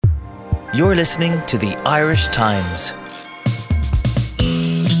You're listening to the Irish Times.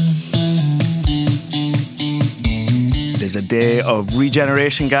 It is a day of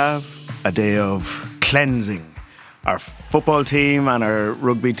regeneration, Gav, a day of cleansing. Our football team and our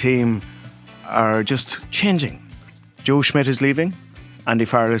rugby team are just changing. Joe Schmidt is leaving, Andy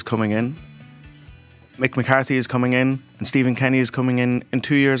Farrell is coming in, Mick McCarthy is coming in, and Stephen Kenny is coming in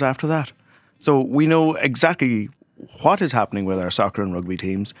 2 years after that. So we know exactly what is happening with our soccer and rugby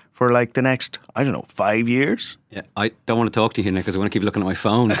teams for like the next, 5 years. Yeah, I don't want to talk to you here, Nick, because I want to keep looking at my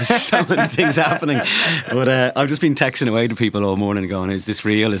phone because there's so many things happening. But I've just been texting away to people all morning going, is this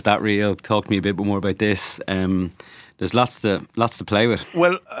real? Is that real? Talk to me a bit more about this. There's lots to play with.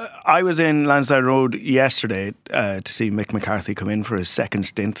 Well, I was in Lansdowne Road yesterday to see Mick McCarthy come in for his second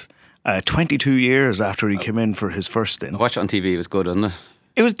stint, 22 years after he came in for his first stint. I watched it on TV, it was good, wasn't it?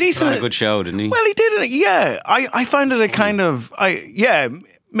 It was decent. He had a good show, didn't he? Well, he did it. Yeah, I found it a kind of.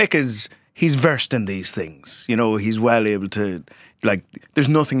 Mick he's versed in these things. You know, he's well able to. Like, there's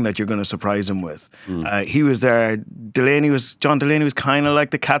nothing that you're going to surprise him with. He was there. John Delaney was kind of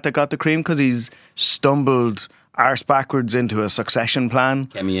like the cat that got the cream because he's stumbled arse backwards into a succession plan.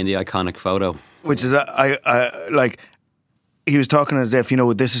 Get me in the iconic photo, which is like. He was talking as if,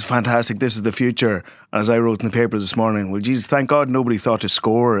 this is fantastic, this is the future. And as I wrote in the paper this morning, well, Jesus, thank God nobody thought to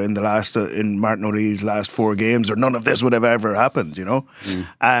score in in Martin O'Neill's last 4 games, or none of this would have ever happened,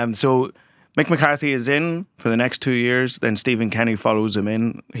 So Mick McCarthy is in for the next 2 years. Then Stephen Kenny follows him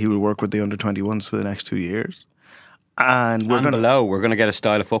in. He will work with the under-21s for the next 2 years. And we're going to get a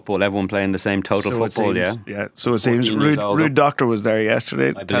style of football, everyone playing the same total football, yeah? Yeah, so it seems. Rude Doctor was there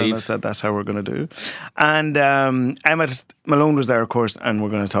yesterday telling us that that's how we're going to do. And Emmett Malone was there, of course, and we're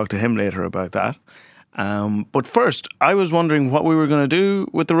going to talk to him later about that. But first, I was wondering what we were going to do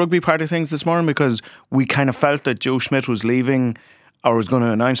with the rugby party things this morning, because we kind of felt that Joe Schmidt was leaving, or was going to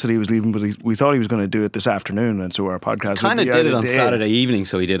announce that he was leaving, but we thought he was going to do it this afternoon, and so our podcast kind of did it on Saturday evening.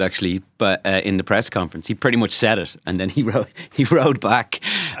 So he did actually, but in the press conference, he pretty much said it, and then he rode back.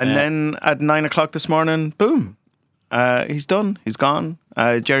 And then at 9 o'clock this morning, boom, he's done. He's gone.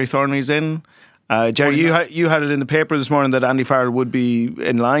 Jerry Thornley's in. Jerry, you had it in the paper this morning that Andy Farrell would be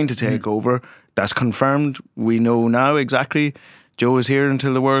in line to take over. That's confirmed. We know now exactly. Joe is here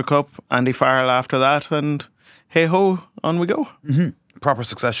until the World Cup. Andy Farrell after that, and hey ho, on we go. Mm-hmm. Proper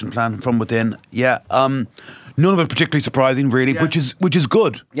succession plan from within. Yeah. None of it particularly surprising, really, which is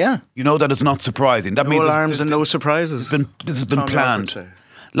good. Yeah. That is not surprising. That no means alarms and no surprises. This has been planned.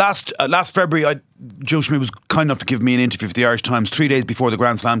 Last February, Joe Schmidt was kind enough to give me an interview for the Irish Times 3 days before the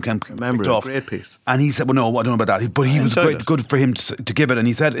Grand Slam camp kicked off. Great piece. And he said, well, no, I don't know about that. But he was good for him to give it. And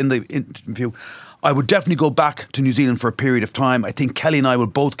he said in the interview, I would definitely go back to New Zealand for a period of time. I think Kelly and I will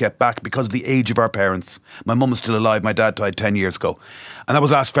both get back because of the age of our parents. My mum is still alive. My dad died 10 years ago. And that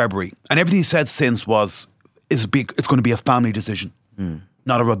was last February. And everything he said since it's going to be a family decision,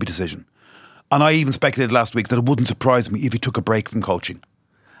 not a rugby decision. And I even speculated last week that it wouldn't surprise me if he took a break from coaching.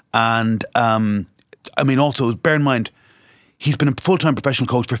 And, also, bear in mind, he's been a full-time professional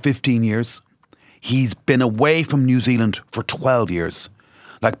coach for 15 years. He's been away from New Zealand for 12 years.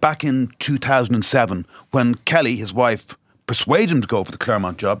 Like back in 2007, when Kelly, his wife, persuaded him to go for the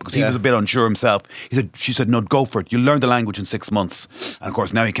Claremont job because he was a bit unsure himself. She said, no, go for it. You'll learn the language in 6 months. And of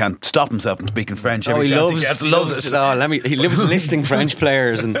course, now he can't stop himself from speaking French. He loves it. He loves listing French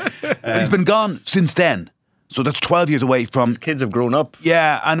players. And he's been gone since then. So that's 12 years away from... His kids have grown up.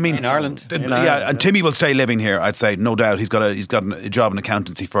 Yeah, and I mean... In Ireland. And Timmy will stay living here, I'd say, no doubt. He's got a job in an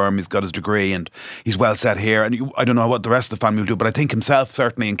accountancy firm, he's got his degree, and he's well set here. And I don't know what the rest of the family will do, but I think himself,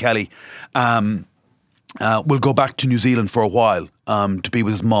 certainly, and Kelly, will go back to New Zealand for a while to be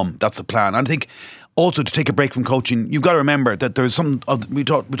with his mum. That's the plan. And I think... Also, to take a break from coaching, you've got to remember that there's we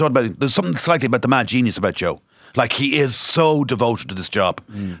talked about it, there's something slightly about the mad genius about Joe. Like, he is so devoted to this job.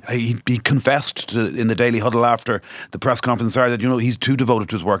 He confessed in the Daily Huddle after the press conference that, he's too devoted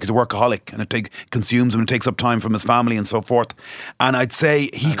to his work. He's a workaholic, and it consumes him and takes up time from his family and so forth. And I'd say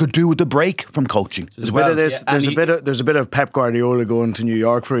he could do with the break from coaching. There's a bit of this. There's a bit of Pep Guardiola going to New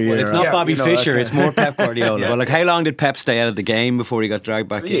York for a year. Well, it's not Bobby Fischer. It's more Pep Guardiola. But how long did Pep stay out of the game before he got dragged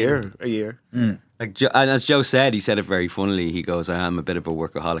back in? A year. And as Joe said, he said it very funnily. He goes, I am a bit of a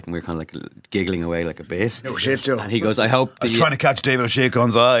workaholic, and we're kind of like giggling away like a bit. No shit, Joe. And he goes, I hope... I was trying to catch David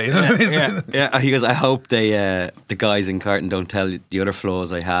O'Sheacon's eye. Yeah. He goes, I hope the guys in Carton don't tell the other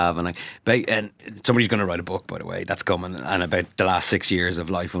flaws I have. And somebody's going to write a book, by the way, that's coming. And about the last 6 years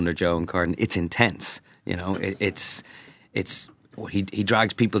of life under Joe in Carton. It's intense. It's he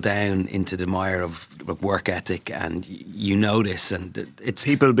drags people down into the mire of work ethic, and you notice, and it's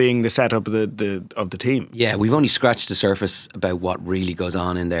people being the setup of the team. Yeah, we've only scratched the surface about what really goes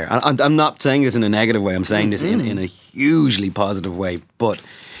on in there. And I'm not saying this in a negative way. I'm saying this in a hugely positive way. But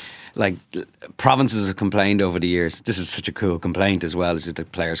like provinces have complained over the years. This is such a cool complaint as well, is that the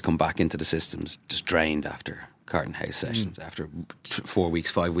players come back into the systems just drained after Carton House sessions, after 4 weeks,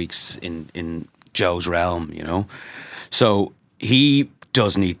 5 weeks in Joe's realm, you know. So he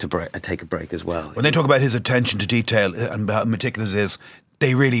does need to take a break as well. When they talk about his attention to detail and how meticulous it is,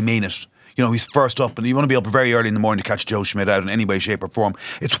 they really mean it. You know, he's first up, and you want to be up very early in the morning to catch Joe Schmidt out in any way, shape or form.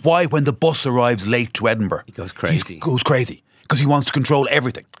 It's why when the bus arrives late to Edinburgh, he goes crazy. Because he wants to control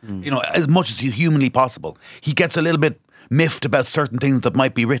everything. You know, as much as humanly possible. He gets a little bit miffed about certain things that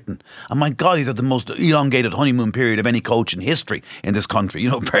might be written. And my God, he's at the most elongated honeymoon period of any coach in history in this country. You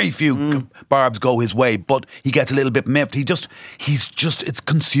know, very few barbs go his way, but he gets a little bit miffed. It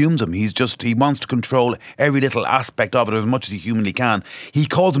consumes him. He wants to control every little aspect of it as much as he humanly can. He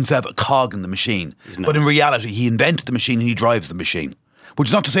calls himself a cog in the machine. But in reality, he invented the machine and he drives the machine. Which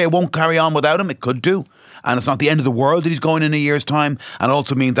is not to say it won't carry on without him. It could do. And it's not the end of the world that he's going in a year's time. And it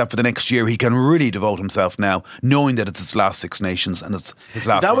also means that for the next year, he can really devote himself now, knowing that it's his last Six Nations and it's his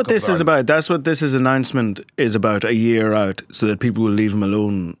last. Is that what this is about? That's what this announcement is about, a year out, so that people will leave him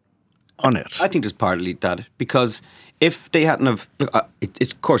alone on it. I think there's partly that, because if they hadn't have, look,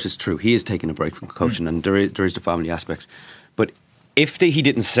 of course it's true, he is taking a break from coaching, and there is the family aspects. But if he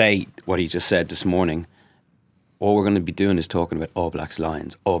didn't say what he just said this morning, all we're going to be doing is talking about All Blacks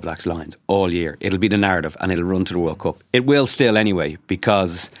Lions all year. It'll be the narrative, and it'll run to the World Cup. It will still anyway,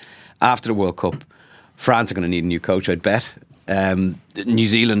 because after the World Cup, France are going to need a new coach, I'd bet. New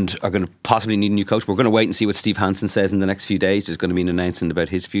Zealand are going to possibly need a new coach. We're going to wait and see what Steve Hansen says in the next few days. There's going to be an announcement about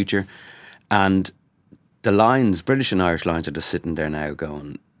his future. And the Lions, British and Irish Lions, are just sitting there now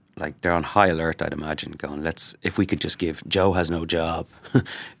going, like, they're on high alert, I'd imagine, going, if we could just give, Joe has no job.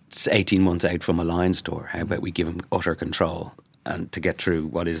 It's 18 months out from a Lions tour. How about we give him utter control and to get through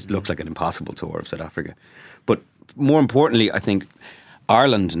what looks like an impossible tour of South Africa. But more importantly, I think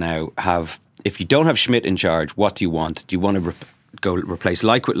Ireland now have, if you don't have Schmidt in charge, what do you want? Do you want to go replace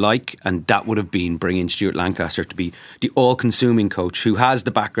like with like? And that would have been bringing Stuart Lancaster to be the all-consuming coach who has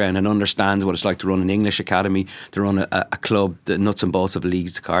the background and understands what it's like to run an English academy, to run a club, the nuts and bolts of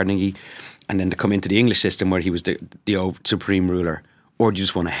leagues, Carnegie, and then to come into the English system where he was the supreme ruler. Or do you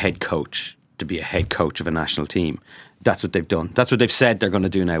just want a head coach to be a head coach of a national team? That's what they've done. That's what they've said they're going to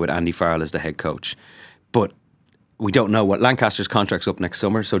do now with Andy Farrell as the head coach. But we don't know what Lancaster's contract's up next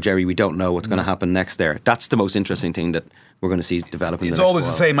summer. So, Jerry, we don't know what's going to happen next there. That's the most interesting thing that we're going to see develop in the next always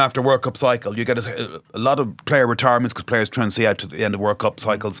while. The same after World Cup cycle. You get a lot of player retirements because players try and see out to the end of World Cup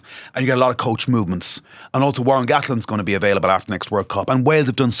cycles, and you get a lot of coach movements. And also Warren Gatlin's going to be available after next World Cup. And Wales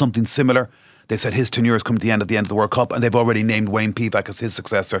have done something similar. They said his tenure has come to the end of the World Cup, and they've already named Wayne Pivac as his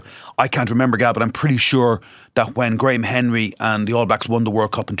successor. I can't remember, Gab, but I'm pretty sure that when Graham Henry and the All Blacks won the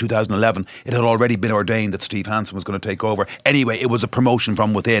World Cup in 2011, it had already been ordained that Steve Hansen was going to take over. Anyway, it was a promotion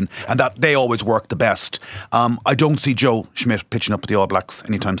from within, and that they always work the best. I don't see Joe Schmidt pitching up with the All Blacks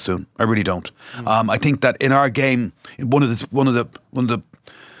anytime soon. I really don't. I think that in our game, one of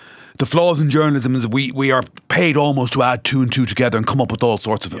the flaws in journalism is we are paid almost to add 2 and 2 together and come up with all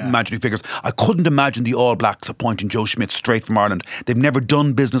sorts of imaginary figures. I couldn't imagine the All Blacks appointing Joe Schmidt straight from Ireland. They've never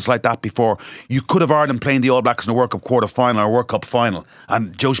done business like that before. You could have Ireland playing the All Blacks in a World Cup quarter final or World Cup final,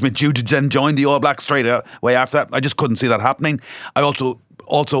 and Joe Schmidt due to then join the All Blacks straight away after that. I just couldn't see that happening. I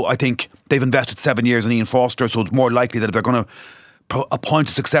also I think they've invested 7 years in Ian Foster, so it's more likely that if they're going to appoint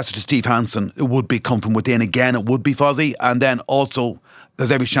a successor to Steve Hansen, it would be come from within again. It would be Fozzie, and then also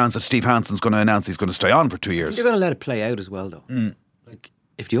there's every chance that Steve Hansen's going to announce he's going to stay on for 2 years. They're going to let it play out as well, though. Like,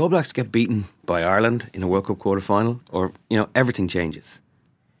 if the All Blacks get beaten by Ireland in a World Cup quarter final, or everything changes.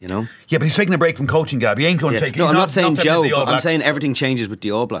 Yeah, but he's taking a break from coaching, Gab. He ain't going to take. No, I'm not saying Joe. But I'm saying everything changes with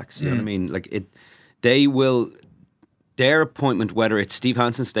the All Blacks. You know what I mean? Like they will. Their appointment, whether it's Steve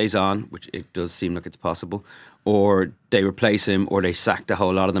Hansen stays on, which it does seem like it's possible, or they replace him, or they sack the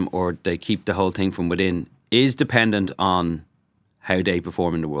whole lot of them, or they keep the whole thing from within, is dependent on how they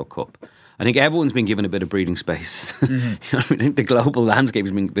perform in the World Cup. I think everyone's been given a bit of breathing space. I think the global landscape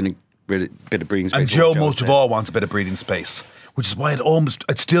has been a bit of breathing space. And Joe most of all wants a bit of breathing space, which is why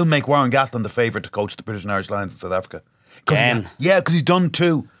I'd still make Warren Gatland the favourite to coach the British and Irish Lions in South Africa. Because he's done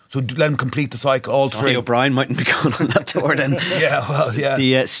 2. So let him complete the cycle, all 3. Johnny O'Brien mightn't be going on that tour then.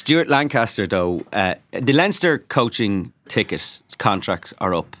 The Stuart Lancaster, though, the Leinster coaching ticket contracts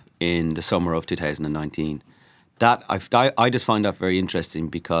are up in the summer of 2019. That I just find that very interesting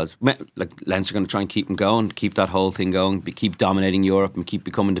because like Leinster are going to try and keep them going, keep that whole thing going, keep dominating Europe and keep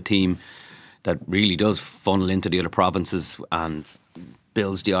becoming the team that really does funnel into the other provinces and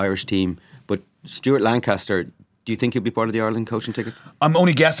builds the Irish team. But Stuart Lancaster, do you think he'll be part of the Ireland coaching ticket? I'm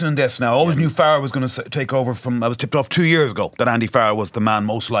only guessing on this now. I always knew Farrell was going to take over from. I was tipped off 2 years ago that Andy Farrell was the man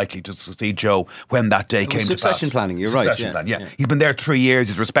most likely to succeed Joe when that day came to pass. Succession planning, you're right. Succession plan, yeah. He's been there 3 years.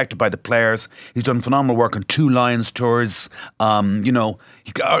 He's respected by the players. He's done phenomenal work on 2 Lions tours.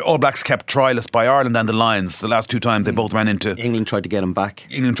 All Blacks kept trialist by Ireland and the Lions. The last 2 times they both ran into. England tried to get him back.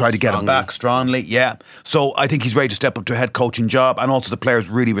 England tried to get him back strongly, yeah. So I think he's ready to step up to a head coaching job, and also the players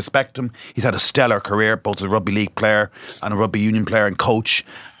really respect him. He's had a stellar career, both as a rugby league player and a rugby union player and coach.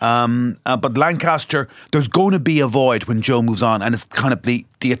 But Lancaster, there's going to be a void when Joe moves on, and it's kind of the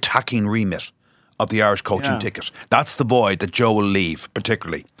attacking remit of the Irish coaching ticket. That's the void that Joe will leave,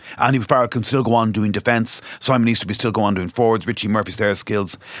 particularly. Andy Farrell can still go on doing defence. Simon Easterby still go on doing forwards. Richie Murphy's there as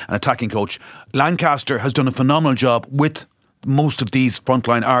skills and attacking coach. Lancaster has done a phenomenal job with most of these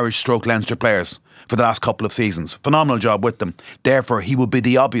frontline Irish stroke Leinster players for the last couple of seasons. Phenomenal job with them. Therefore, he will be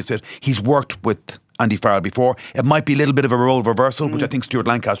the obvious fit. He's worked with Andy Farrell before. It might be a little bit of a role reversal, which I think Stuart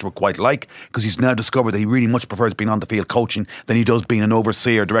Lancaster would quite like, because he's now discovered that he really much prefers being on the field coaching than he does being an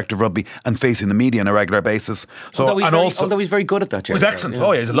overseer, director of rugby, and facing the media on a regular basis. So, although he's very good at that, he's excellent. Yeah.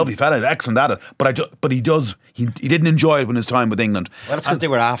 Oh, yeah, he's a lovely fella, excellent at it. But he didn't enjoy it in his time with England. Well, that's because they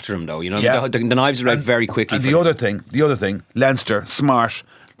were after him, though. The knives were out very quickly. And the other thing, Leinster, smart.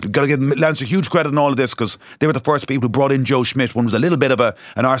 We've got to give Leinster huge credit in all of this, because they were the first people who brought in Joe Schmidt. One was a little bit of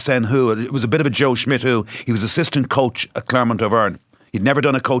an Arsene Who. It was a bit of a Joe Schmidt Who. He was assistant coach at Clermont Auvergne. He'd never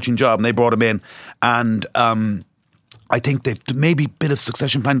done a coaching job, and they brought him in. And I think they've maybe a bit of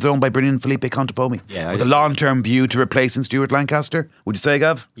succession planning thrown by bringing in Felipe Contepomi with a long-term view to replacing Stuart Lancaster. Would you say,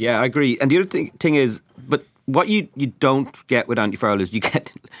 Gav? Yeah, I agree. And the other thing is, but what you don't get with Andy Farrell is you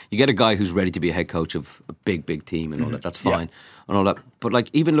get a guy who's ready to be a head coach of a big team and all that. That's fine and all that. But like,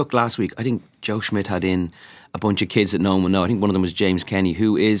 even look last week, I think Joe Schmidt had in a bunch of kids that no one would know. I think one of them was James Kenny,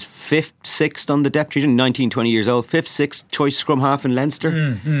 who is 5th, 6th on the depth chart, 19, 20 years old, 5th, 6th choice scrum half in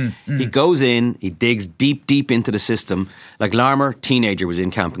Leinster. He goes in, he digs deep into the system. Like Larmour, teenager, was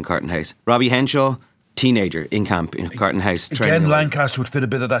in camp in Carton House. Robbie Henshaw, teenager in camp in Carton House. Again, Lancaster would fit a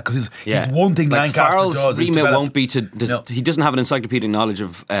bit of that, because he's one thing like Lancaster Farrell's does is remit won't be to. He doesn't have an encyclopedic knowledge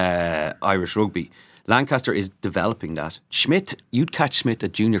of Irish rugby. Lancaster is developing that. Schmidt, you'd catch Schmidt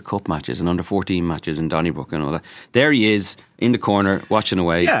at junior cup matches and under 14 matches in Donnybrook and all that. There he is in the corner watching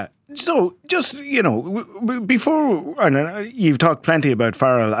away. Yeah. So, just, before, and you've talked plenty about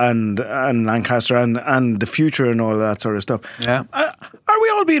Farrell and Lancaster and the future and all that sort of stuff. Yeah. Are we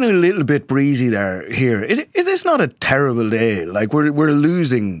all being a little bit breezy here? Is this not a terrible day? Like, we're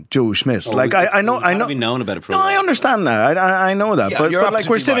losing Joe Schmidt. I know. We've known about it for a while. while. I understand that. I know that. Yeah, but like,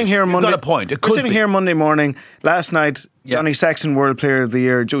 we're sitting here Monday. You've got a point. We're sitting here Monday morning. Last night, Johnny Sexton, World Player of the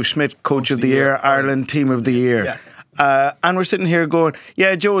Year. Joe Schmidt, Coach of the Year. Ireland Team of the Year. Yeah. And we're sitting here going,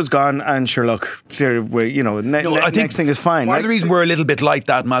 Joe's gone, and sure, look, next thing is fine. Part of the reason we're a little bit like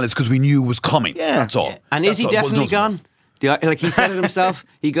that, Mal, is because we knew it was coming. Yeah. That's all. Yeah. And is he definitely gone? Like he said it himself.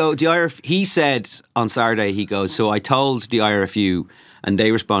 He said on Saturday, he goes, so I told the IRFU, and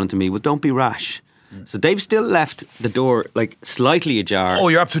they responded to me, well, don't be rash. So they've still left the door like slightly ajar. Oh,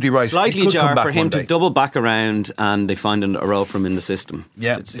 you're absolutely right. Slightly ajar for him to double back around, and they find a role for him in the system.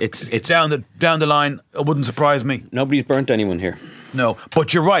 Yeah, it's down the line. It wouldn't surprise me. Nobody's burnt anyone here. No,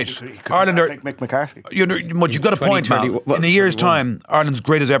 but you're right. Ireland are. Mick McCarthy. You've got a point, Mal. In a year's time, Ireland's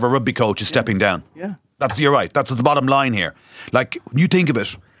greatest ever rugby coach is stepping down. Yeah, you're right. That's the bottom line here. Like, you think of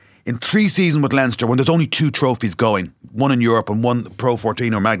it. In 3 seasons with Leinster, when there's only 2 trophies going, one in Europe and one Pro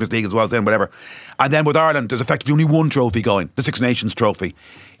 14 or Magnus League as well as then, whatever. And then with Ireland, there's effectively only 1 trophy going, the Six Nations trophy.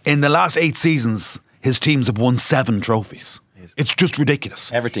 In the last 8 seasons, his teams have won 7 trophies. It's just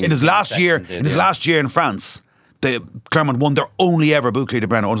ridiculous. Everything. In his last year in France, Clermont won their only ever Bouclier de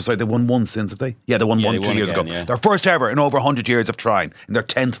Brenner. They won one since, have they? Yeah, they won 2 years ago. Yeah. Their first ever in over 100 years of trying, in their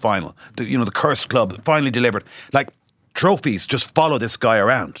 10th final. The cursed club finally delivered. Like, trophies just follow this guy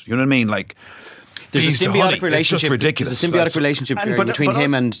around. You know what I mean? Like, there's a symbiotic relationship. It's just ridiculous. There's a symbiotic relationship between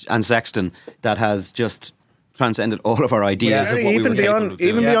him and Sexton that has just transcended all of our ideas of what even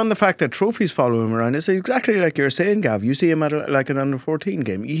we were beyond the fact that trophies follow him around. It's exactly like you're saying, Gav. You see him at an under 14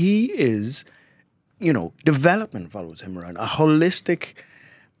 game. He is, development follows him around. A holistic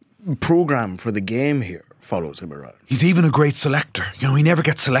program for the game here follows him around. He's even a great selector. You know, he never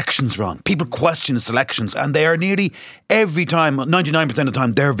gets selections wrong. People question his selections, and they are nearly every time, 99% of the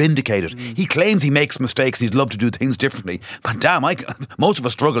time, they're vindicated. He claims he makes mistakes and he'd love to do things differently, but damn, most of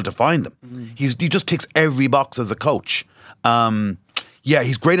us struggle to find them. He just ticks every box as a coach. Yeah,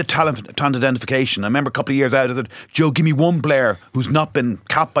 he's great at talent identification. I remember a couple of years out, I said, Joe, give me one player who's not been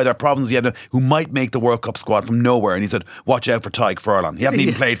capped by their province yet, who might make the World Cup squad from nowhere. And he said, watch out for Tadhg Furlong. He hadn't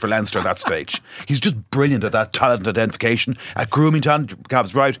even played for Leinster at that stage. He's just brilliant at that talent identification, at grooming talent.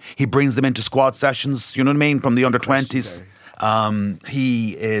 Gav's right. He brings them into squad sessions, you know what I mean, from the under-20s.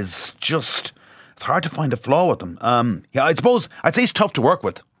 He is just, it's hard to find a flaw with him. Yeah, I'd say he's tough to work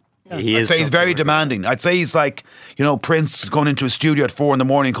with. I'd say he's very demanding. I'd say he's like, you know, Prince going into a studio at 4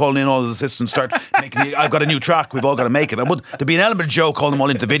 a.m, calling in all his assistants, start making, I've got a new track, we've all got to make it. There'd be an element of Joe calling them all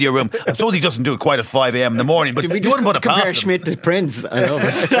into the video room. I suppose he doesn't do it quite at 5 a.m. in the morning, but you wouldn't put it past him. Compare Schmidt to Prince. I know,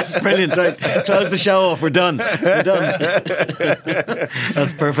 that's brilliant, right? Close the show off, we're done. That's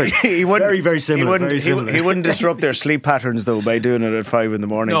perfect. Very, very similar. He wouldn't disrupt their sleep patterns, though, by doing it at 5 a.m.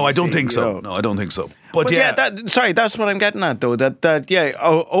 No, I don't think so. No, I don't think so. But that's what I'm getting at, though.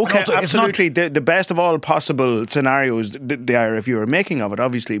 Okay, absolutely, the best of all possible scenarios there if you were making of it,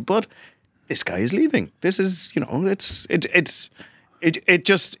 obviously. But this guy is leaving. This is, you know, it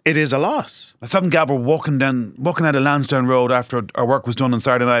is a loss. Myself and Gav were walking out of Lansdowne Road after our work was done on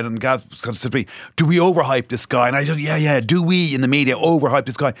Saturday night, and Gav said to me, do we overhype this guy? And I said, yeah, do we in the media overhype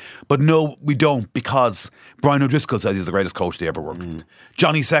this guy? But no, we don't, because Brian O'Driscoll says he's the greatest coach they ever worked with.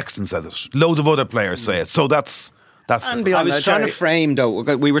 Johnny Sexton says it. Loads of other players say it. So that's I was trying to frame, though,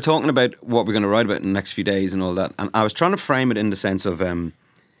 we were talking about what we're going to write about in the next few days and all that, and I was trying to frame it in the sense of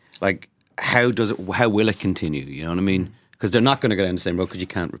like, how will it continue, you know what I mean? Because they're not going to go down the same road, because you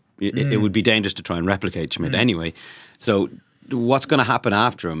can't, it would be dangerous to try and replicate Schmidt anyway. So what's going to happen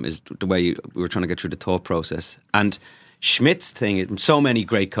after him is the way we were trying to get through the thought process. And Schmidt's thing is, so many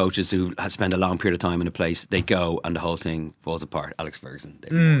great coaches who have spent a long period of time in a place, they go and the whole thing falls apart. Alex Ferguson,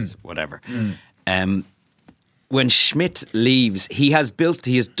 David Moyes, whatever. When Schmidt leaves, he has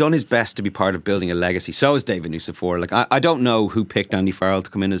done his best to be part of building a legacy. So is David Nucifora. Like, I don't know who picked Andy Farrell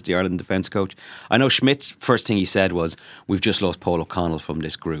to come in as the Ireland defence coach. I know Schmidt's first thing he said was, we've just lost Paul O'Connell from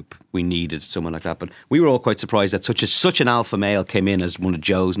this group. We needed someone like that. But we were all quite surprised that such an alpha male came in as one of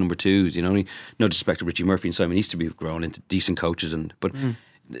Joe's number twos. You know, no disrespect to Richie Murphy and Simon Easterby, to be grown into decent coaches. But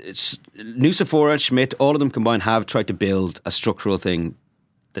Nucifora, Schmidt, all of them combined have tried to build a structural thing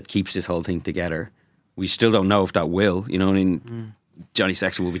that keeps this whole thing together. We still don't know if that will, you know what I mean? Johnny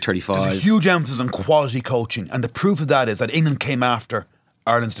Sexton will be 35. There's a huge emphasis on quality coaching, and the proof of that is that England came after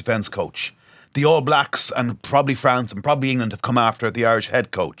Ireland's defence coach. The All Blacks and probably France and probably England have come after the Irish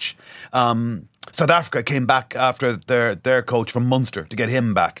head coach. South Africa came back after their coach from Munster to get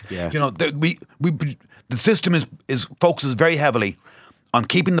him back. Yeah. You know, the system focuses very heavily on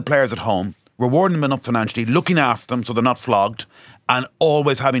keeping the players at home, rewarding them enough financially, looking after them so they're not flogged, and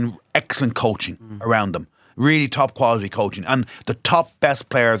always having excellent coaching around them. Really top quality coaching. And the top best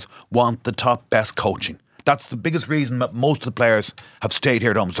players want the top best coaching. That's the biggest reason that most of the players have stayed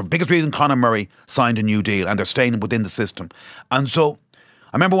here at home. It's the biggest reason Conor Murray signed a new deal, and they're staying within the system. And so,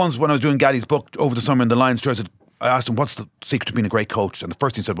 I remember once when I was doing Gaddy's book over the summer in the Lions Tour, I asked him, what's the secret to being a great coach? And the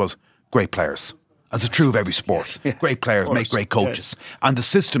first thing he said was, great players. As is true of every sport. Yes, great players make great coaches. Yes. And the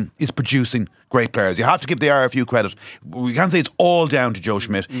system is producing great players. You have to give the RFU credit. We can't say it's all down to Joe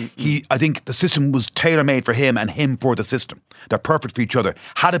Schmidt. I think the system was tailor-made for him and him for the system. They're perfect for each other.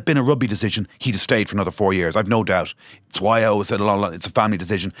 Had it been a rugby decision, he'd have stayed for another 4 years. I've no doubt. It's why I always said it's a family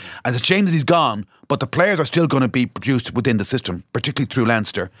decision. And it's a shame that he's gone, but the players are still going to be produced within the system, particularly through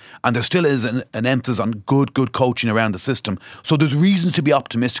Leinster. And there still is an emphasis on good coaching around the system. So there's reasons to be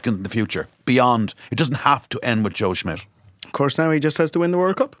optimistic in the future. Beyond, it doesn't have to end with Joe Schmidt. Of course, now he just has to win the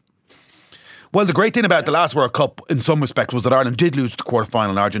World Cup. Well, the great thing about the last World Cup, in some respects, was that Ireland did lose the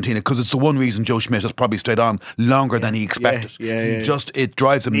quarter-final in Argentina, because it's the one reason Joe Schmidt has probably stayed on longer than he expected. It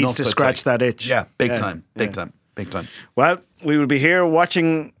drives him nuts. Needs to scratch that itch. Yeah, big time. Well, we will be here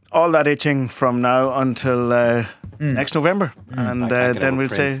watching all that itching from now until next November, and then we'll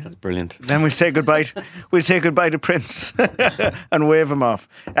say that's brilliant. Then we'll say goodbye. We'll say goodbye to Prince and wave him off.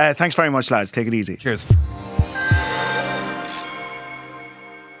 Thanks very much, lads. Take it easy. Cheers.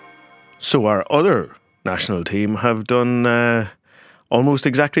 So our other national team have done almost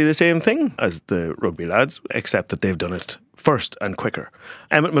exactly the same thing as the rugby lads, except that they've done it first and quicker.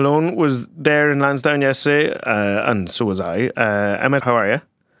 Emmett Malone was there in Lansdowne yesterday, and so was I. Emmett, how are you?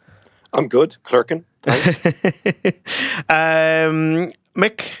 I'm good, clerking. Mick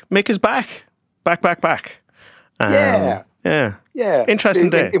is back. Yeah. Interesting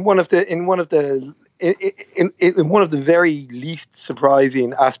day. In one of the in one of the very least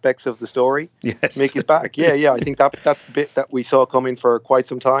surprising aspects of the story. Yes. Mick is back. Yeah. I think that's the bit that we saw coming for quite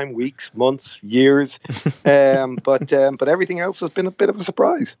some time, weeks, months, years. But everything else has been a bit of a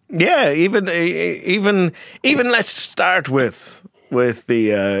surprise. Yeah, even let's start with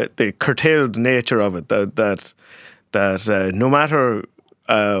the curtailed nature of it. That no matter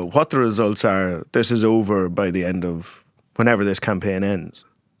what the results are, this is over by the end of whenever this campaign ends.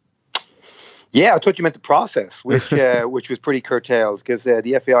 Yeah, I thought you meant the process, which was pretty curtailed, because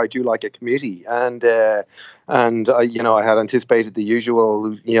the FAI do like a committee, and I had anticipated the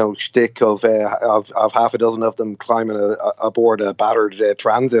usual shtick of half a dozen of them climbing aboard a battered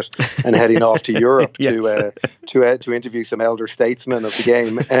transit and heading off to Europe Yes. to interview some elder statesmen of the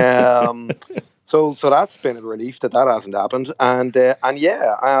game. So that's been a relief that hasn't happened, and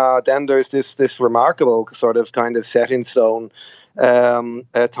then there's this remarkable sort of kind of set in stone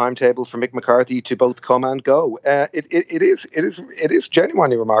a timetable for Mick McCarthy to both come and go. It is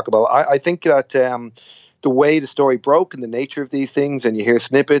genuinely remarkable. I think that the way the story broke and the nature of these things, and you hear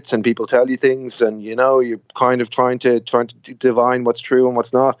snippets and people tell you things, and you're kind of trying to divine what's true and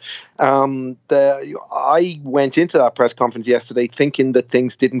what's not. I went into that press conference yesterday thinking that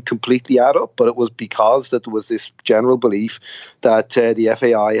things didn't completely add up, but it was because that there was this general belief that the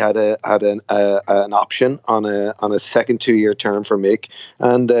FAI had an option on a second 2-year term for Mick,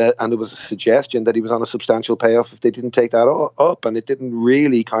 and there was a suggestion that he was on a substantial payoff if they didn't take that up, and it didn't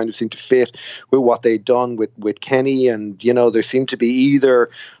really kind of seem to fit with what they'd done with Kenny, and there seemed to be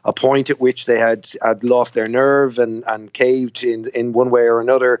either a point at which they had lost their nerve and caved in one way or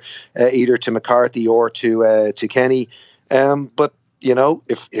another, either to McCarthy or to Kenny. But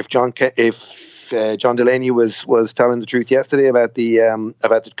if John Delaney was telling the truth yesterday about the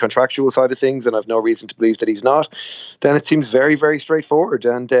contractual side of things, and I've no reason to believe that he's not, then it seems very, very straightforward.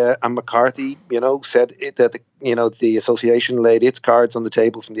 And McCarthy, said that the association laid its cards on the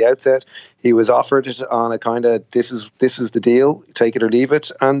table from the outset. He was offered it on a kind of this is the deal, take it or leave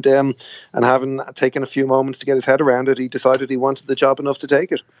it, and having taken a few moments to get his head around it, he decided he wanted the job enough to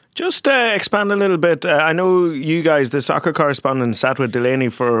take it. Just expand a little bit. I know you guys, the soccer correspondent, sat with Delaney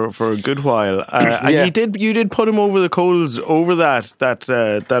for a good while, and you did put him over the coals over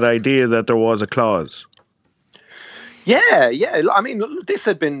that idea that there was a clause. Yeah. I mean, this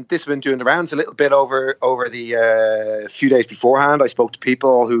had been doing the rounds a little bit over the few days beforehand. I spoke to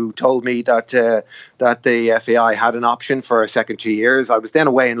people who told me that the FAI had an option for a second 2 years. I was then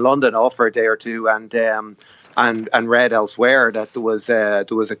away in London off for a day or two, and read elsewhere that there was a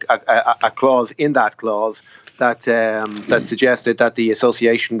clause in that clause that suggested that the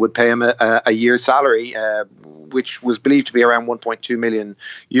association would pay him a year's salary, which was believed to be around €1.2 million,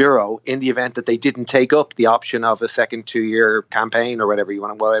 in the event that they didn't take up the option of a second 2-year campaign, or whatever way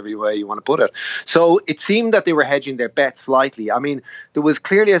you want to put it. So it seemed that they were hedging their bets slightly. I mean, there was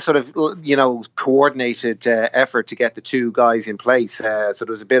clearly a sort of coordinated effort to get the two guys in place. So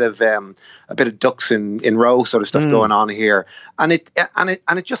there was a bit of ducks in row sort of stuff going on here, and it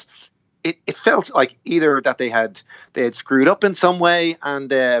just. It felt like either that they had screwed up in some way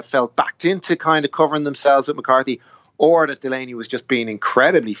and felt backed into kind of covering themselves with McCarthy, or that Delaney was just being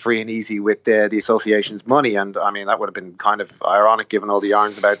incredibly free and easy with the association's money. And I mean, that would have been kind of ironic given all the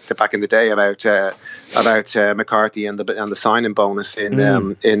yarns about back in the day about McCarthy and the signing bonus in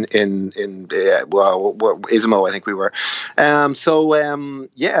Ismo, I think we were.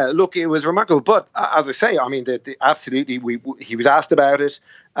 Look, it was remarkable. But as I say, I mean, absolutely, he was asked about it.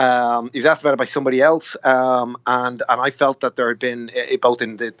 He was asked about it by somebody else, and I felt that there had been both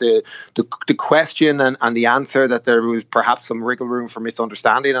in the question and the answer that there was perhaps some wriggle room for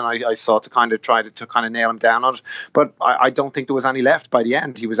misunderstanding, and I sought to kind of try to nail him down on it. But I don't think there was any left by the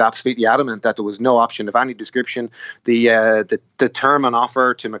end. He was absolutely adamant that there was no option of any description. The term on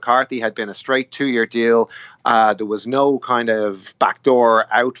offer to McCarthy had been a straight 2-year deal. There was no kind of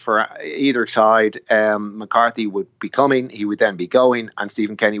backdoor out for either side. McCarthy would be coming, he would then be going, and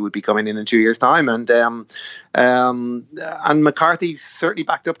Stephen Kenny would be coming in 2 years' time. And McCarthy certainly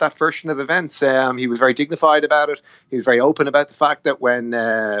backed up that version of events. He was very dignified about it. He was very open about the fact that when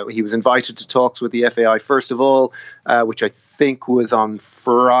he was invited to talks with the FAI, first of all, which I think was on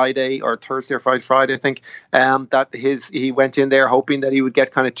Friday or Thursday or Friday, I think, that he went in there hoping that he would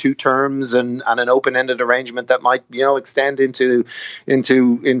get kind of 2 terms and an open-ended arrangement that might, extend into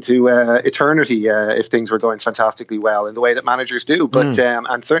eternity if things were going fantastically well in the way that managers do. But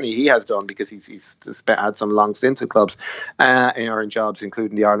and certainly he has done, because he's had some long stints at clubs or in jobs,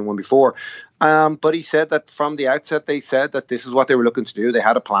 including the Ireland one before. But he said that from the outset, they said that this is what they were looking to do. They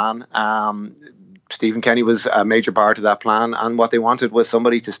had a plan. Stephen Kenny was a major part of that plan, and what they wanted was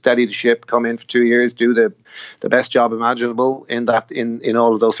somebody to steady the ship, come in for 2 years, do the best job imaginable in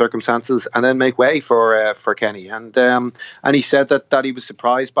all of those circumstances, and then make way for Kenny. And he said that he was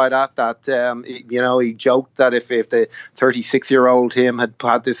surprised by that. He joked that if the 36-year-old him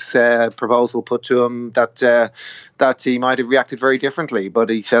had this proposal put to him, that he might have reacted very differently. But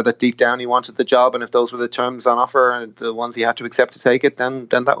he said that deep down he wanted the job, and if those were the terms on offer and the ones he had to accept to take it, then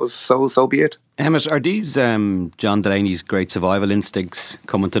that was so be it. Emmett, are these John Delaney's great survival instincts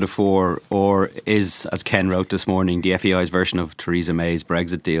coming to the fore, or is, as Ken wrote this morning, the FAI's version of Theresa May's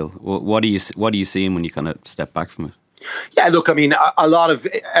Brexit deal? What are you seeing when you kind of step back from it? Yeah, look, I mean, a lot of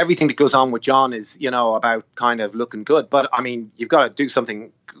everything that goes on with John is, about kind of looking good. But I mean, you've got to do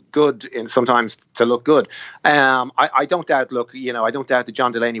something good and sometimes to look good. I don't doubt. I don't doubt that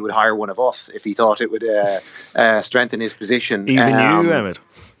John Delaney would hire one of us if he thought it would strengthen his position. Even you, Emmett.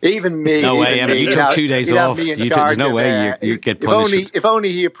 Even me. No way, Emmett. You took 2 days off. There's no way you get punished. If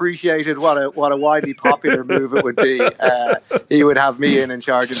only he appreciated what a widely popular move it would be, he would have me in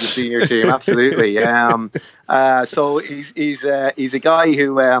charge of the senior team. Absolutely. So he's a guy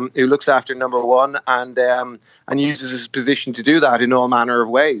who looks after number one and uses his position to do that in all manner of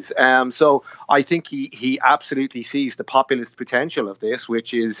ways. So I think he absolutely sees the populist potential of this,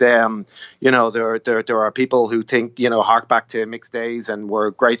 which is there are people who think hark back to mixed days and were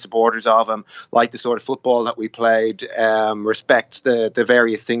great supporters of him, like the sort of football that we played, respect the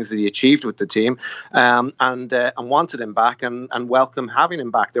various things that he achieved with the team, and wanted him back and welcome having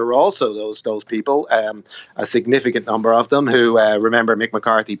him back. There were also those people, a significant number of them, who remember Mick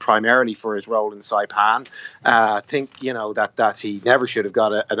McCarthy primarily for his role in Saipan. Think that he never should have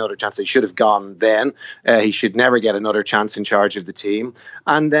got another chance. He should have gone then. He should never get another chance in charge of the team.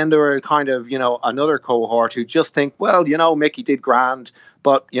 And then there were kind of another cohort who just think, well, Mickey did grand,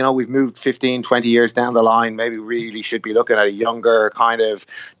 but we've moved 15, 20 years down the line. Maybe we really should be looking at a younger, kind of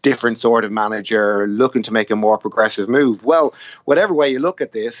different sort of manager, looking to make a more progressive move. Well, whatever way you look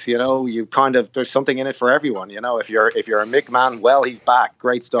at this, you kind of, there's something in it for everyone. If you're a Mick man, well, he's back,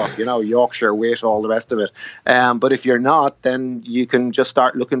 great stuff. Yorkshire wit, all the rest of it. But if you're not, then you can just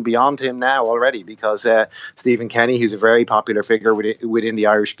start looking beyond him now already, because Stephen Kenny, who's a very popular figure within the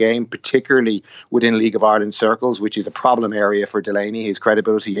Irish game, particularly within League of Ireland circles, which is a problem area for Delaney. His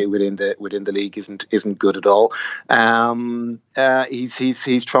credibility within the league isn't good at all.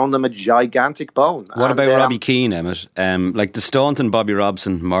 He's thrown them a gigantic bone. What about Robbie Keane, Emmett? Like the Staunton, Bobby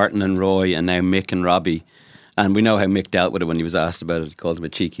Robson, Martin and Roy, and now Mick and Robbie. And we know how Mick dealt with it when he was asked about it. He called him a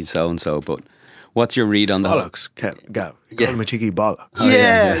cheeky so-and-so. But what's your read on the bollocks? Gav, you called him a cheeky bollock.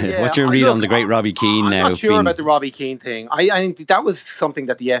 Yeah. What's your read on the great Robbie Keane now? I'm not sure about the Robbie Keane thing. I think that was something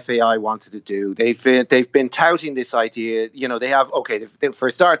that the FAI wanted to do. They've been touting this idea. They have for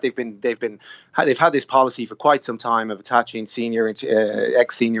a start they've had this policy for quite some time of attaching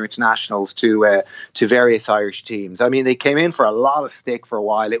ex-senior internationals to various Irish teams. I mean, they came in for a lot of stick for a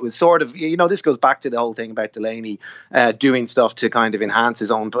while. It was sort of this goes back to the whole thing about Delaney doing stuff to kind of enhance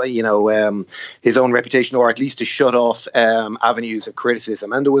his own his own reputation, or at least to shut off avenues of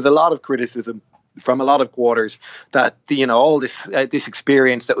criticism. And there was a lot of criticism from a lot of quarters that all this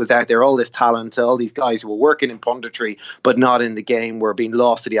experience that was out there, all this talent, all these guys who were working in punditry but not in the game, were being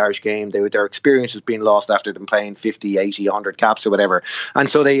lost to the Irish game. Their experience was being lost after them playing 50, 80, 100 caps or whatever. And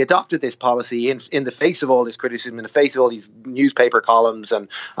so they adopted this policy in the face of all this criticism, in the face of all these newspaper columns and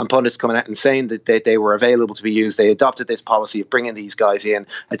pundits coming out and saying that they were available to be used. They adopted this policy of bringing these guys in,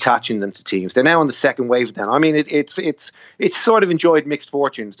 attaching them to teams. They're now on the second wave of them. I mean, it's sort of enjoyed mixed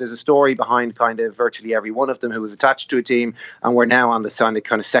fortunes. There's a story behind kind of virtually every one of them who was attached to a team, and we're now on the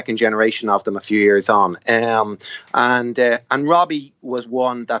kind of second generation of them a few years on. And Robbie was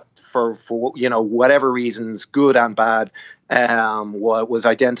one that for whatever reasons, good and bad, was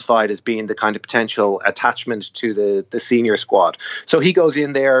identified as being the kind of potential attachment to the senior squad. So he goes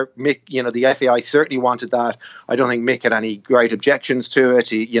in there. Mick, the FAI certainly wanted that. I don't think Mick had any great objections to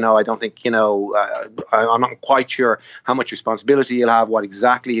it. I don't think, I'm not quite sure how much responsibility he'll have, what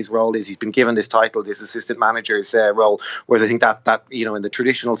exactly his role is. He's been given this title, this assistant manager's role, whereas I think that in the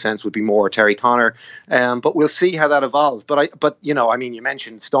traditional sense would be more Terry Connor. But we'll see how that evolves. But you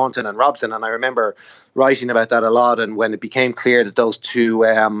mentioned Staunton and Robson, and I remember writing about that a lot. And when it became clear that those two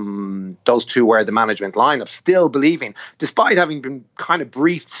were the management lineup, still believing, despite having been kind of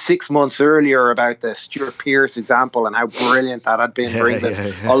briefed 6 months earlier about the Stuart Pearce example and how brilliant that had been for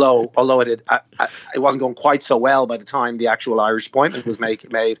England, although it wasn't going quite so well by the time the actual Irish appointment was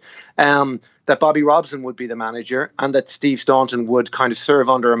made. that Bobby Robson would be the manager and that Steve Staunton would kind of serve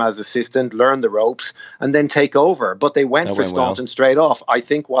under him as assistant, learn the ropes, and then take over. But they went for Staunton straight off. I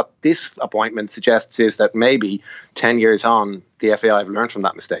think what this appointment suggests is that maybe 10 years on, the FAI have learned from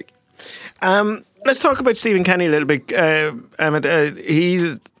that mistake. Let's talk about Stephen Kenny a little bit. Emmett,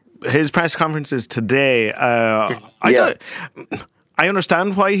 his press conferences today, I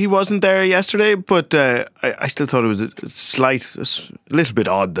understand why he wasn't there yesterday, but I still thought it was a little bit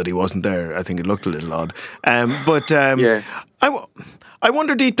odd that he wasn't there. I think it looked a little odd. I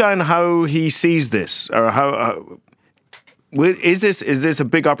wonder deep down how he sees this, or how is this a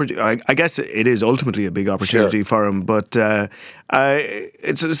big opportunity? I guess it is ultimately a big opportunity for him, but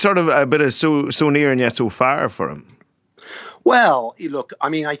it's sort of a bit of so near and yet so far for him. Well, look, I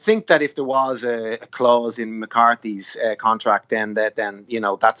mean, I think that if there was a clause in McCarthy's contract, then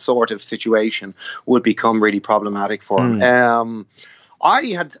that sort of situation would become really problematic for him. I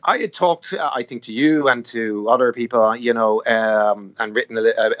had talked, I think, to you and to other people, and written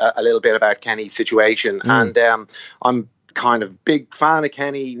a little bit about Kenny's situation, and I'm kind of big fan of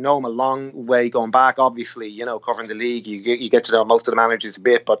Kenny, know him a long way going back, obviously, covering the league, you get to know most of the managers a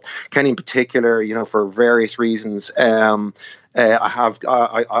bit, but Kenny in particular, for various reasons, I've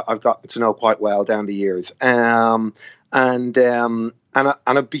gotten to know quite well down the years. And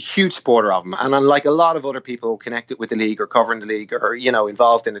a huge supporter of him. And unlike a lot of other people connected with the league or covering the league or,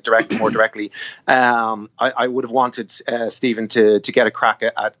 involved in it more directly, I would have wanted Stephen to get a crack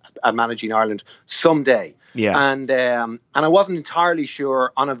at managing Ireland someday. Yeah. And I wasn't entirely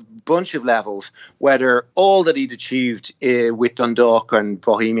sure on a bunch of levels whether all that he'd achieved with Dundalk and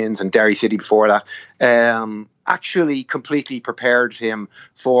Bohemians and Derry City before that actually completely prepared him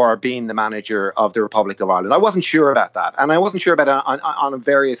for being the manager of the Republic of Ireland. I wasn't sure about that. And I wasn't sure about it on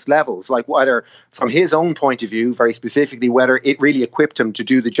various levels, like whether from his own point of view, very specifically, whether it really equipped him to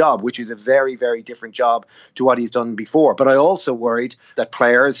do the job, which is a very, very different job to what he's done before. But I also worried that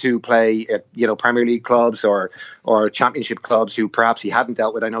players who play at, Premier League clubs or Championship clubs who perhaps he hadn't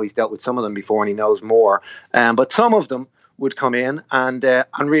dealt with, I know he's dealt with some of them before and he knows more, but some of them would come in and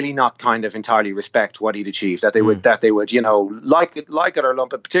really not kind of entirely respect what he'd achieved. That they would like it or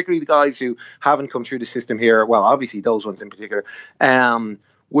lump it. Particularly the guys who haven't come through the system here. Well, obviously those ones in particular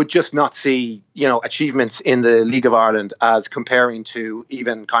would just not see achievements in the League of Ireland as comparing to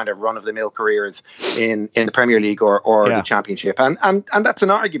even kind of run of the mill careers in the Premier League or the Championship. And that's an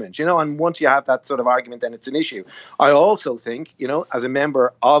argument, And once you have that sort of argument, then it's an issue. I also think, as a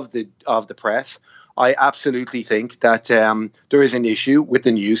member of the press, I absolutely think that there is an issue with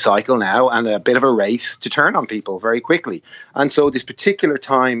the news cycle now and a bit of a race to turn on people very quickly. And so this particular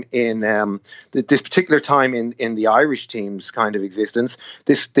time in the Irish team's kind of existence,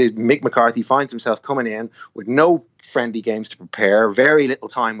 Mick McCarthy finds himself coming in with no friendly games to prepare, very little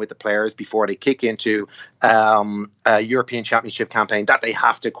time with the players before they kick into a European Championship campaign that they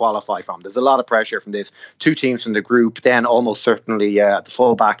have to qualify from. There's a lot of pressure from this. 2 teams from the group, then almost certainly at the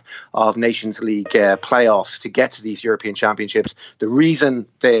fallback of Nations League playoffs to get to these European Championships. The reason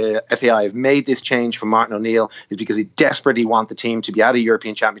the FAI have made this change from Martin O'Neill is because they desperately want the team to be at a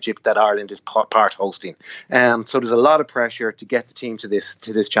European Championship that Ireland is part hosting. So there's a lot of pressure to get the team to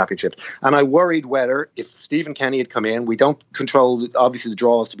this championship. And I worried whether if Stephen Kenny had come in, we don't control obviously the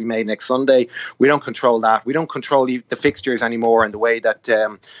draws to be made next Sunday. We don't control that. We don't control the fixtures anymore in the way that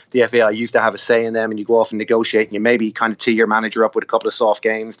the FAI used to have a say in them, and you go off and negotiate and you maybe kind of tee your manager up with a couple of soft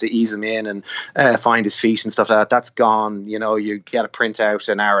games to ease him in and find his feet and stuff like that. That's gone. You get a printout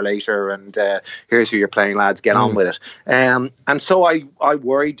an hour later and here's who you're playing, lads, get on with it. And so I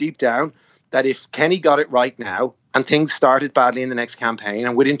worry deep down that if Kenny got it right now and things started badly in the next campaign,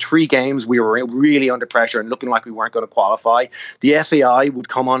 and within 3 games we were really under pressure and looking like we weren't going to qualify, the FAI would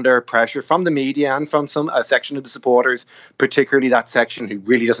come under pressure from the media and from a section of the supporters, particularly that section who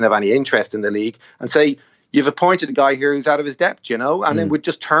really doesn't have any interest in the league, and say, you've appointed a guy here who's out of his depth, and it would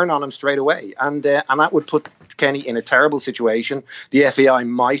just turn on him straight away. And that would put Kenny in a terrible situation. The FAI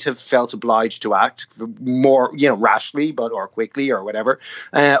might have felt obliged to act more, rashly, or quickly or whatever,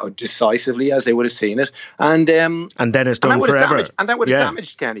 or decisively as they would have seen it. And then it's done forever. And that would have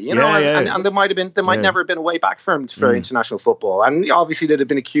damaged Kenny, and there might never have been a way back for him for international football. And obviously there'd have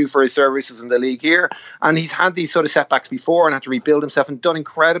been a queue for his services in the league here. And he's had these sort of setbacks before and had to rebuild himself and done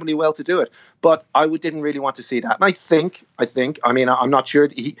incredibly well to do it. But I didn't really want to see that. And I think, I mean, I'm not sure.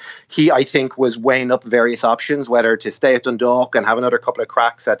 He, I think, was weighing up various options, whether to stay at Dundalk and have another couple of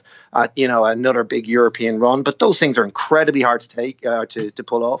cracks at another big European run. But those things are incredibly hard to take, to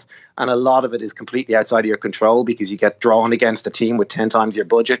pull off. And a lot of it is completely outside of your control because you get drawn against a team with 10 times your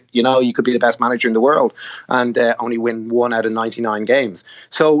budget. You could be the best manager in the world and only win 1 out of 99 games.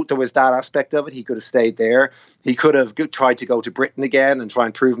 So there was that aspect of it. He could have stayed there. He could have tried to go to Britain again and try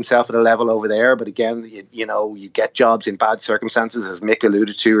and prove himself at a level over there. But again, you get jobs in bad circumstances, as Mick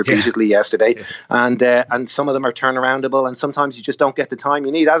alluded to repeatedly yesterday. Yeah. And some of them are turnaroundable, and sometimes you just don't get the time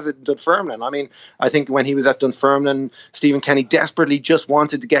you need, as at Dunfermline. I mean, I think when he was at Dunfermline, Stephen Kenny desperately just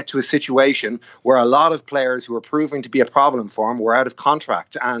wanted to get to a situation where a lot of players who were proving to be a problem for him were out of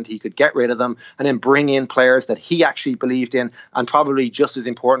contract, and he could get rid of them and then bring in players that he actually believed in, and probably just as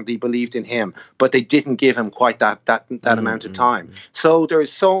importantly believed in him, but they didn't give him quite that amount of time. So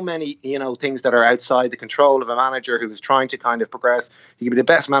there's so many things that are outside the control of a manager who is trying to kind of progress. He can be the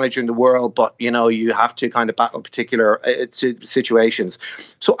best manager in the world, but you have to kind of battle particular situations.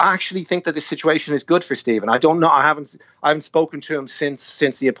 So I actually think that this situation is good for Stephen. I don't know. I haven't spoken to him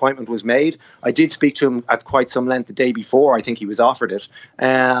since the appointment was made. I did speak to him at quite some length the day before. I think he was offered it,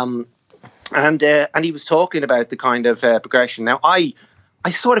 and he was talking about the kind of progression. Now I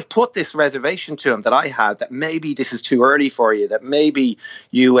sort of put this reservation to him that I had, that maybe this is too early for you, that maybe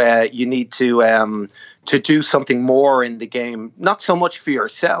you need to do something more in the game, not so much for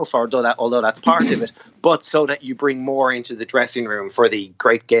yourself, although that's part of it, but so that you bring more into the dressing room for the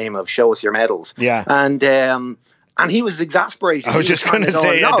great game of show us your medals. Yeah. And he was exasperated. I was just going to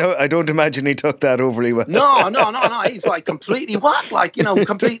say, I don't imagine he took that overly well. No. He's like completely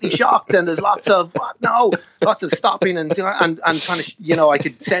completely shocked. And there's lots of stopping and kind of, I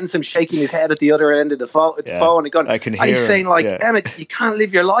could sense him shaking his head at the other end of the phone. And going, I can hear him. He's saying Emmett, you can't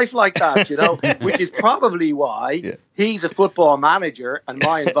live your life like that, which is probably why he's a football manager and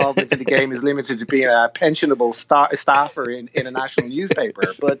my involvement in the game is limited to being a pensionable staffer in a national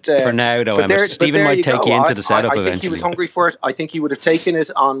newspaper. But for now, though, Emmett, Stephen might take you into the setup eventually. I think he was hungry for it. I think he would have taken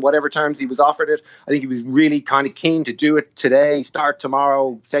it on whatever terms he was offered it. I think he was really kind of keen to do it today, start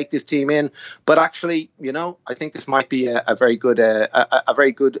tomorrow, take this team in. But actually, I think this might be a very good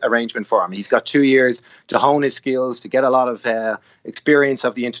arrangement for him. He's got 2 years to hone his skills, to get a lot of experience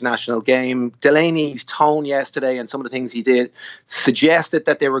of the international game. Delaney's tone yesterday and some of the things he did suggested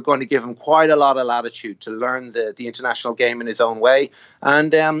that they were going to give him quite a lot of latitude to learn the international game in his own way.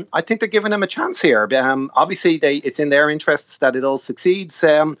 And I think they're giving him a chance here. Obviously, it's in their interests that it all succeeds,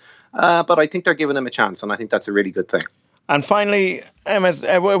 but I think they're giving him a chance, and I think that's a really good thing. And finally, Emmett,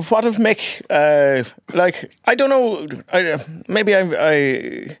 what if Mick, I don't know, maybe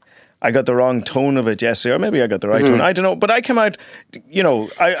I got the wrong tone of it yesterday, or maybe I got the right tone. I don't know. But I came out,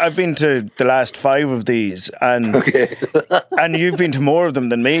 I've been to the last 5 of these, and and you've been to more of them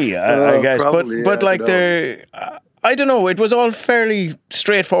than me, I guess. Probably, but I don't know. It was all fairly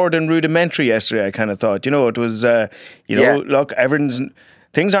straightforward and rudimentary yesterday. I kind of thought, it was, look,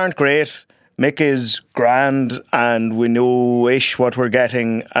 things aren't great. Mick is grand, and we know-ish what we're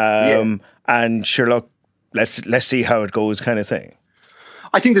getting. And sure, look, let's see how it goes, kind of thing.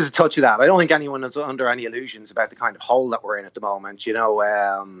 I think there's a touch of that. I don't think anyone is under any illusions about the kind of hole that we're in at the moment.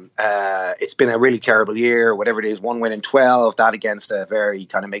 It's been a really terrible year, whatever it is, 1 win in 12, that against a very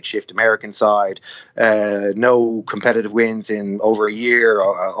kind of makeshift American side. No competitive wins in over a year,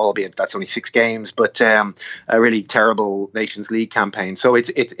 albeit that's only 6 games, but a really terrible Nations League campaign. So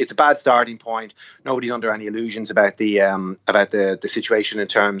it's a bad starting point. Nobody's under any illusions about the situation in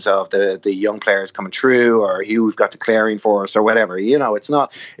terms of the young players coming through, or who we've got declaring for us, or whatever. It's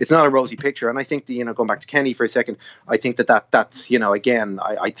not a rosy picture. And I think going back to Kenny for a second, I think that's again,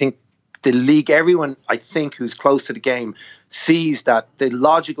 I think the league, everyone I think who's close to the game sees that the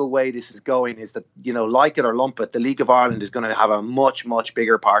logical way this is going is that, like it or lump it, the League of Ireland is going to have a much, much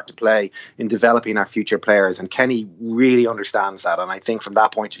bigger part to play in developing our future players. And Kenny really understands that. And I think from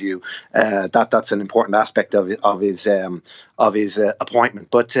that point of view, that's an important aspect of his appointment.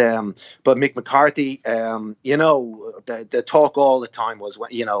 But Mick McCarthy, the talk all the time was,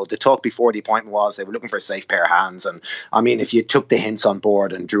 the talk before the appointment was they were looking for a safe pair of hands. And I mean, if you took the hints on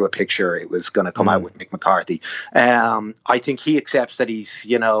board and drew a picture, it was going to come out with Mick McCarthy. I think he accepts that he's,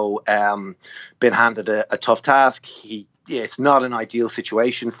 been handed a tough task. It's not an ideal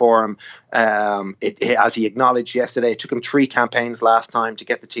situation for him. As he acknowledged yesterday, it took him 3 campaigns last time to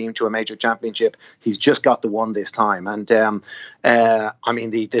get the team to a major championship. He's just got the one this time. And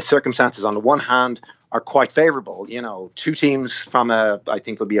the circumstances on the one hand quite favourable. You know, 2 teams from I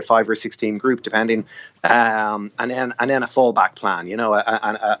think it'll be a 5 or 6 team group, depending, and then a fallback plan. You know,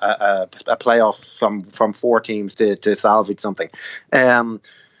 a playoff from 4 teams to salvage something.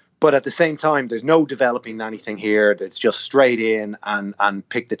 But at the same time, there's no developing anything here. It's just straight in and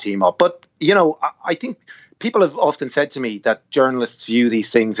pick the team up. But, you know, I think people have often said to me that journalists view these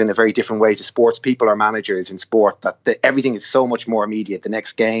things in a very different way to sports people or managers in sport, that everything is so much more immediate, the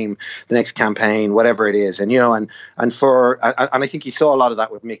next game, the next campaign, whatever it is. And, you know, and I think you saw a lot of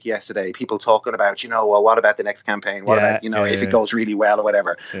that with Mick yesterday, people talking about, you know, well, what about the next campaign? What about, you know, if it goes really well or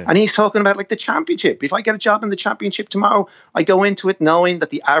whatever. Yeah. And he's talking about like the championship. If I get a job in the championship tomorrow, I go into it knowing that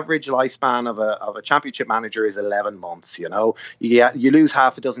the average lifespan of a championship manager is 11 months, you know. You lose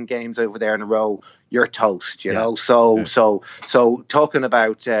half a dozen games over there in a row, you're toast, you know. So talking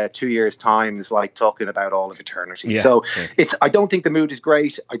about 2 years' time is like talking about all of eternity. I don't think the mood is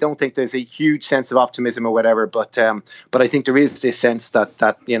great. I don't think there's a huge sense of optimism or whatever. But I think there is this sense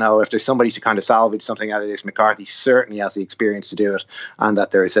that you know, if there's somebody to kind of salvage something out of this, McCarthy certainly has the experience to do it, and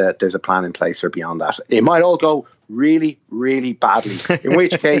that there's a plan in place for beyond that. It might all go really, really badly. In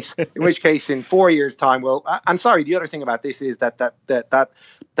which case, in 4 years' time, well, I'm sorry. The other thing about this is that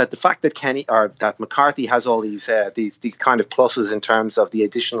the fact that Kenny or that McCarthy has all these kind of pluses in terms of the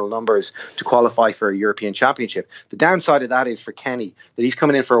additional numbers to qualify for a European Championship. The downside of that is for Kenny that he's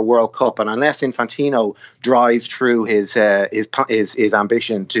coming in for a World Cup, and unless Infantino drives through his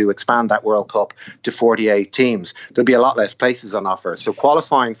ambition to expand that World Cup to 48 teams, there'll be a lot less places on offer. So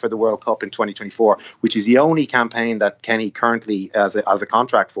qualifying for the World Cup in 2024, which is the only campaign that Kenny currently has a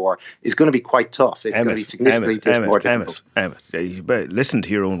contract for, is going to be quite tough. It's going to be significantly more difficult. Emmett, you better listen to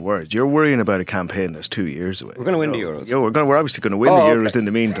your own words. You're worrying about a campaign that's 2 years away. We're going to win the Euros. Yeah, we're obviously going to win the Euros in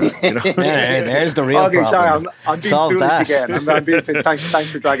the meantime. You know? There's the real problem. Sorry, I'm being foolish again. I'm being,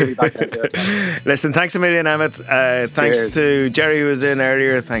 thanks for dragging me back there. Listen, thanks a million, Emmett. Thanks to Jerry, who was in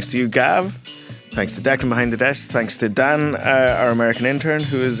earlier. Thanks to you, Gav. Thanks to Declan behind the desk. Thanks to Dan, our American intern,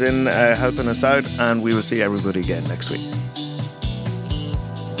 who is in helping us out. And we will see everybody again next week.